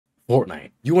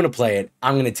Fortnite. You want to play it,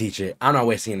 I'm going to teach it. I'm not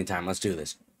wasting any time. Let's do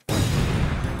this.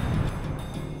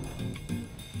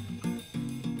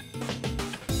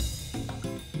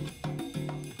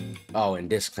 Oh, and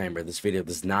disclaimer, this video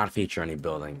does not feature any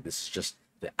building. This is just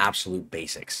the absolute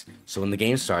basics. So when the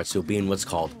game starts, you'll be in what's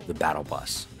called the battle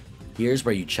bus. Here's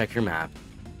where you check your map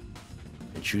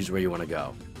and choose where you want to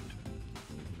go.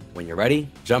 When you're ready,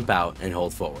 jump out and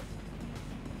hold forward.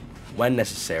 When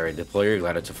necessary, deploy your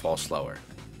glider to fall slower.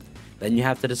 Then you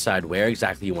have to decide where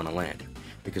exactly you want to land,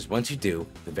 because once you do,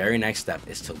 the very next step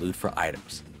is to loot for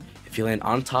items. If you land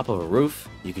on top of a roof,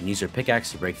 you can use your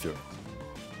pickaxe to break through.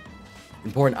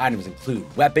 Important items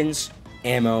include weapons,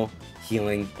 ammo,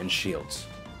 healing, and shields.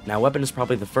 Now, weapon is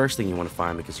probably the first thing you want to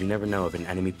find because you never know if an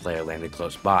enemy player landed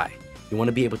close by. You want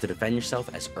to be able to defend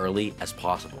yourself as early as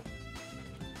possible.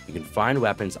 You can find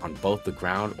weapons on both the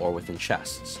ground or within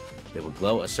chests. They will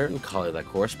glow a certain color that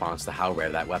corresponds to how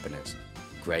rare that weapon is.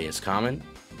 Gray is common,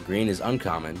 green is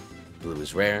uncommon, blue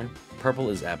is rare,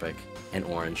 purple is epic, and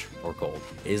orange or gold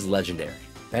is legendary.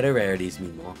 Better rarities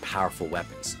mean more powerful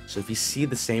weapons, so if you see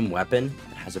the same weapon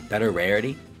that has a better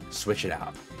rarity, switch it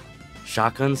out.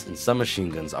 Shotguns and submachine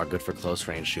guns are good for close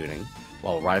range shooting,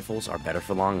 while rifles are better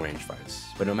for long range fights.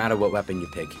 But no matter what weapon you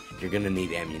pick, you're going to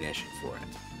need ammunition for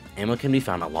it. Ammo can be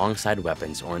found alongside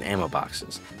weapons or in ammo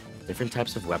boxes. Different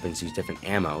types of weapons use different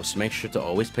ammo, so make sure to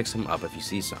always pick some up if you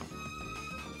see some.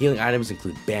 Healing items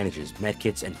include bandages,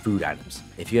 medkits, and food items.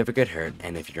 If you ever get hurt,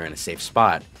 and if you're in a safe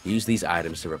spot, use these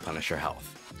items to replenish your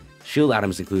health. Shield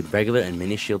items include regular and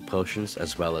mini shield potions,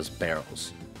 as well as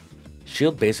barrels.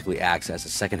 Shield basically acts as a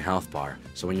second health bar,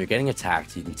 so when you're getting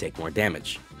attacked, you can take more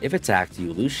damage. If attacked,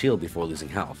 you lose shield before losing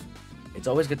health. It's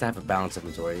always good to have a balanced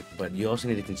inventory, but you also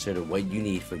need to consider what you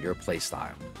need for your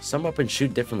playstyle. Some weapons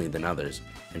shoot differently than others,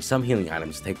 and some healing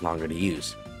items take longer to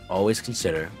use. Always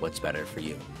consider what's better for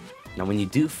you. Now, when you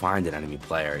do find an enemy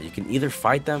player, you can either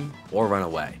fight them or run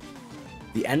away.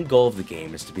 The end goal of the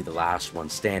game is to be the last one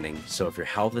standing, so if your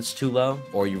health is too low,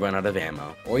 or you run out of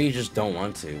ammo, or you just don't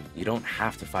want to, you don't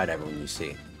have to fight everyone you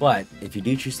see. But if you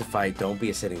do choose to fight, don't be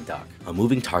a sitting duck. A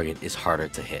moving target is harder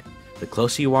to hit. The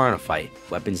closer you are in a fight,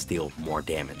 weapons deal more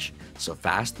damage, so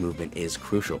fast movement is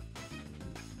crucial.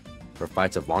 For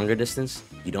fights of longer distance,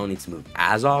 you don't need to move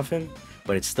as often,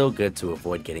 but it's still good to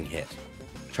avoid getting hit.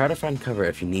 Try to find cover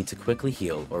if you need to quickly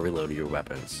heal or reload your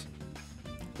weapons.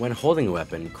 When holding a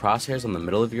weapon, crosshairs on the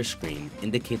middle of your screen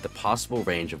indicate the possible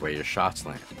range of where your shots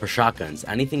land. For shotguns,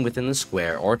 anything within the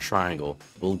square or triangle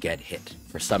will get hit.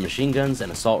 For submachine guns and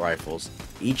assault rifles,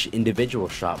 each individual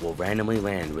shot will randomly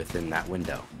land within that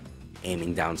window.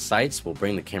 Aiming down sights will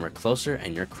bring the camera closer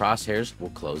and your crosshairs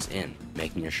will close in,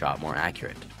 making your shot more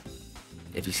accurate.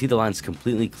 If you see the lines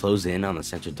completely close in on the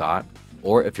center dot,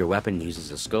 or if your weapon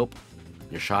uses a scope,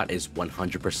 your shot is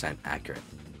 100% accurate.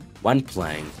 When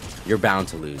playing, you're bound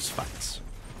to lose fights.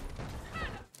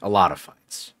 A lot of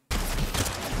fights.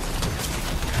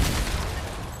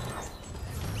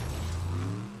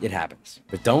 It happens,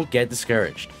 but don't get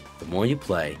discouraged. The more you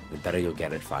play, the better you'll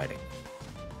get at fighting.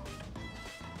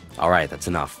 Alright, that's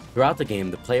enough. Throughout the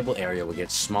game, the playable area will get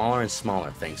smaller and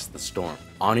smaller thanks to the storm.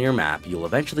 On your map, you'll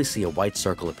eventually see a white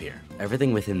circle appear.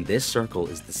 Everything within this circle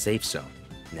is the safe zone,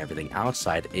 and everything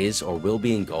outside is or will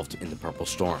be engulfed in the purple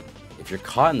storm. If you're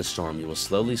caught in the storm, you will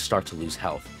slowly start to lose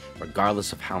health,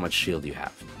 regardless of how much shield you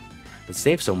have. The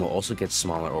safe zone will also get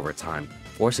smaller over time,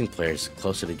 forcing players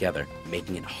closer together,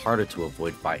 making it harder to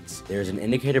avoid fights. There is an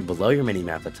indicator below your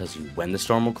minimap that tells you when the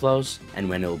storm will close and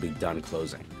when it will be done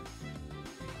closing.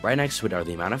 Right next to it are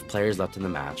the amount of players left in the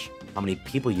match, how many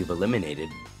people you've eliminated,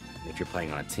 and if you're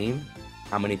playing on a team,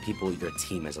 how many people your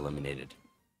team has eliminated.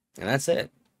 And that's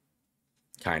it.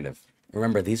 Kind of.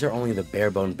 Remember, these are only the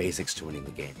bare-bone basics to winning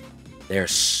the game.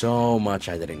 There's so much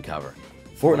I didn't cover.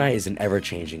 Fortnite is an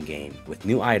ever-changing game, with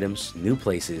new items, new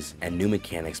places, and new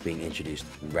mechanics being introduced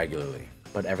regularly.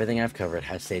 But everything I've covered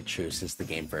has stayed true since the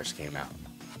game first came out.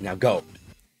 Now go!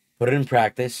 Put it in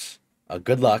practice,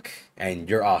 good luck, and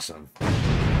you're awesome.